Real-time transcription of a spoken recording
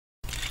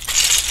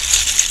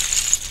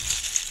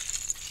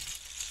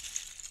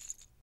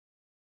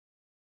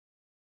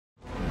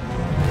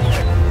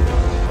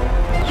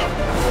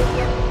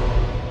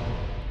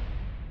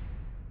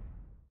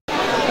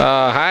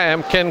Hi,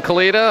 I'm Ken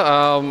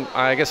Koleda.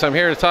 I guess I'm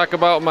here to talk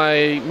about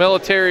my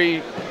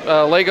military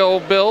Lego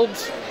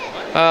builds.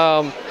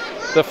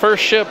 The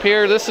first ship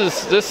here, this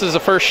is the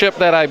first ship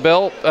that I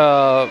built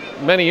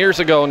many years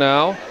ago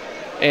now,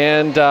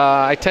 and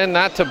I tend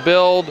not to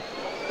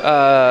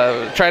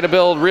try to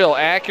build real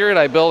accurate.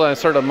 I build on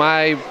sort of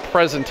my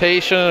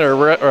presentation or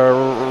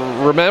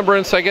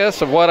remembrance, I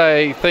guess, of what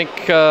I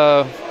think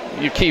your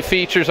key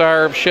features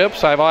are of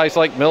ships. I've always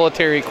liked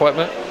military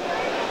equipment.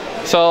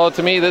 So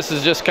to me, this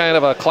is just kind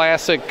of a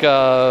classic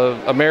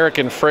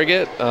American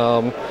frigate,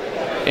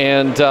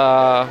 and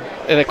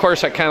of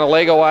course I kind of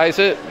Legoize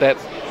it. That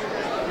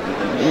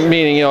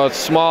meaning, it's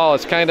small,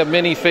 it's kind of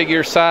mini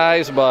figure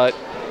size, but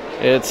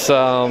it's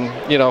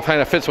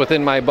kind of fits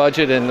within my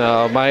budget and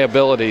my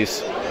abilities.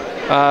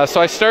 So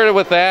I started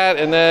with that,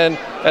 and then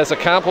as a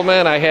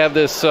complement, I have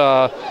this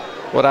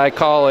what I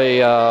call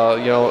a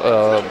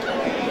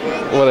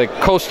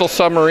coastal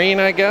submarine,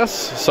 I guess.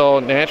 So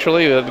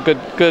naturally, a good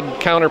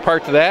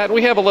counterpart to that.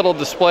 We have a little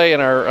display in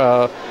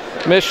our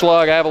Mish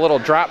lug. I have a little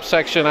drop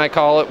section, I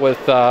call it,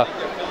 with a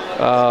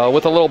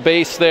little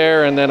base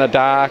there and then a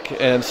dock.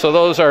 And so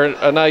those are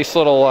a nice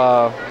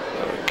little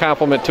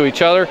complement to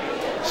each other.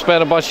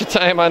 Spent a bunch of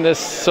time on this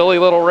silly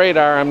little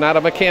radar. I'm not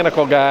a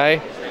mechanical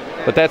guy,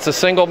 but that's a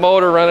single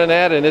motor running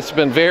that, and it's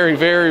been very,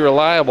 very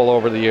reliable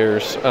over the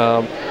years.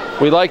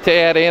 We like to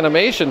add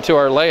animation to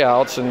our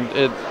layouts, and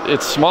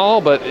it's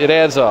small, but it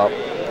adds up.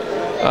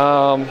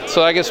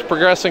 So I guess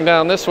progressing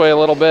down this way a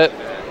little bit,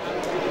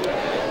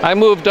 I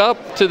moved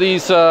up to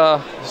these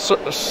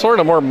sort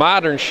of more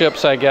modern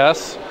ships, I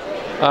guess.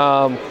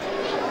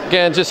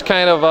 Again, just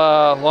kind of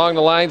along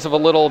the lines of a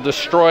little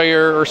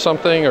destroyer or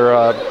something, or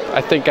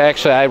I think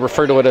actually I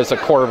refer to it as a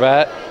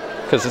corvette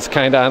because it's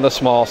kind of on the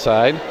small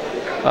side.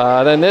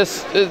 Then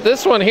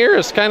this one here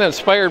is kind of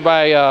inspired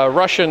by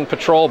Russian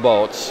patrol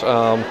boats.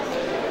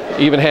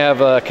 Even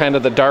have kind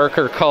of the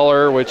darker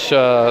color, which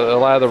a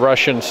lot of the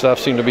Russian stuff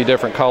seem to be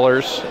different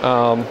colors.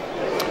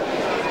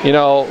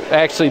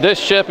 Actually this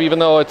ship, even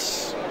though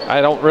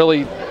I don't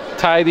really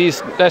tie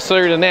these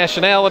necessarily to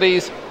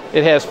nationalities,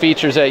 it has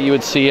features that you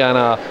would see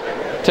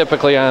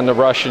typically on the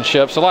Russian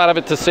ships. A lot of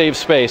it to save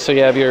space. So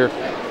you have your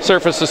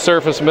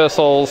surface-to-surface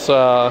missiles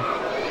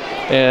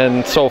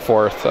and so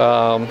forth.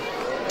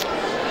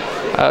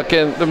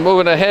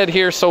 Moving ahead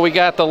here, so we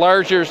got the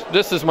larger.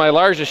 This is my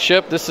largest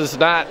ship. This is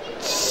not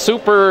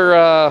super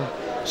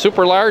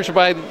large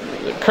by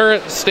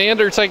current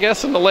standards, I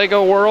guess, in the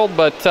Lego world.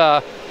 But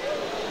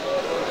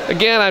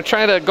again, I'm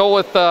trying to go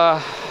with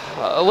a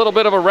little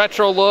bit of a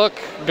retro look.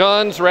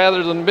 Guns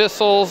rather than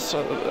missiles.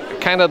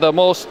 Kind of the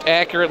most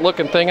accurate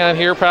looking thing on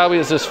here probably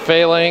is this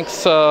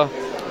phalanx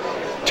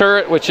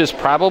turret, which is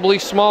probably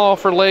small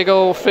for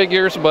Lego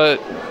figures,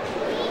 but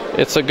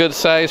it's a good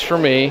size for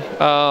me.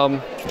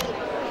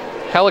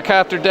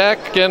 Helicopter deck.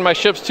 Again, my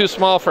ship's too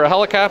small for a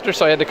helicopter,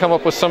 so I had to come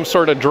up with some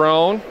sort of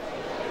drone.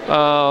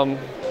 It's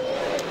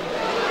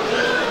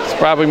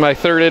probably my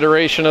third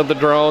iteration of the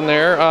drone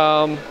there.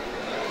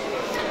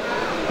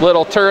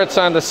 Little turrets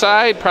on the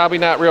side, probably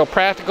not real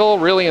practical,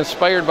 really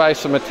inspired by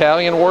some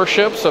Italian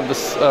warships of the,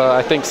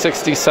 I think,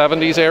 60s,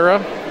 70s era.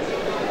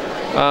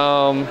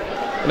 And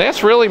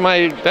that's really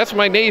my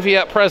Navy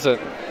at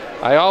present.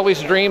 I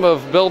always dream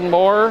of building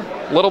more,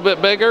 a little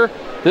bit bigger.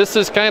 This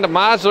is kind of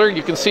modular.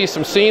 You can see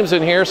some seams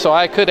in here, so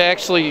I could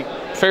actually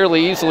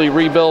fairly easily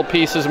rebuild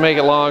pieces, make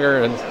it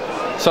longer, and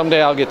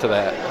someday I'll get to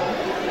that.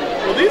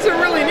 Well, these are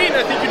really neat.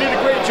 I think you did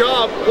a great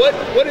job.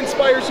 What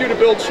inspires you to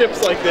build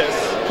ships like this?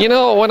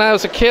 When I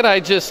was a kid, I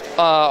just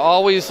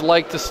always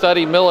liked to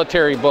study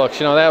military books.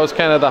 That was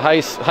kind of the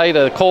height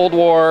of the Cold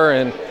War,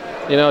 and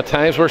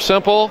times were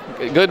simple,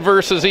 good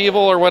versus evil,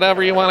 or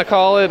whatever you want to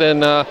call it,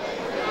 and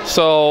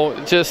so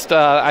just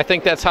I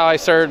think that's how I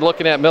started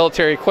looking at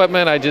military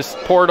equipment. I just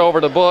poured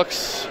over the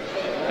books,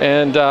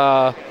 and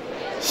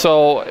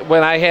so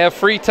when I have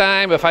free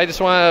time, if I just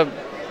want to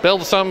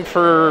build something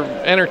for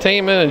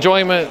entertainment,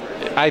 enjoyment,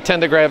 I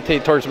tend to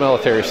gravitate towards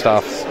military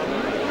stuff.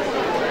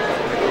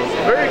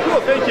 Very cool,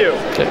 thank you.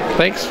 Okay,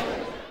 thanks.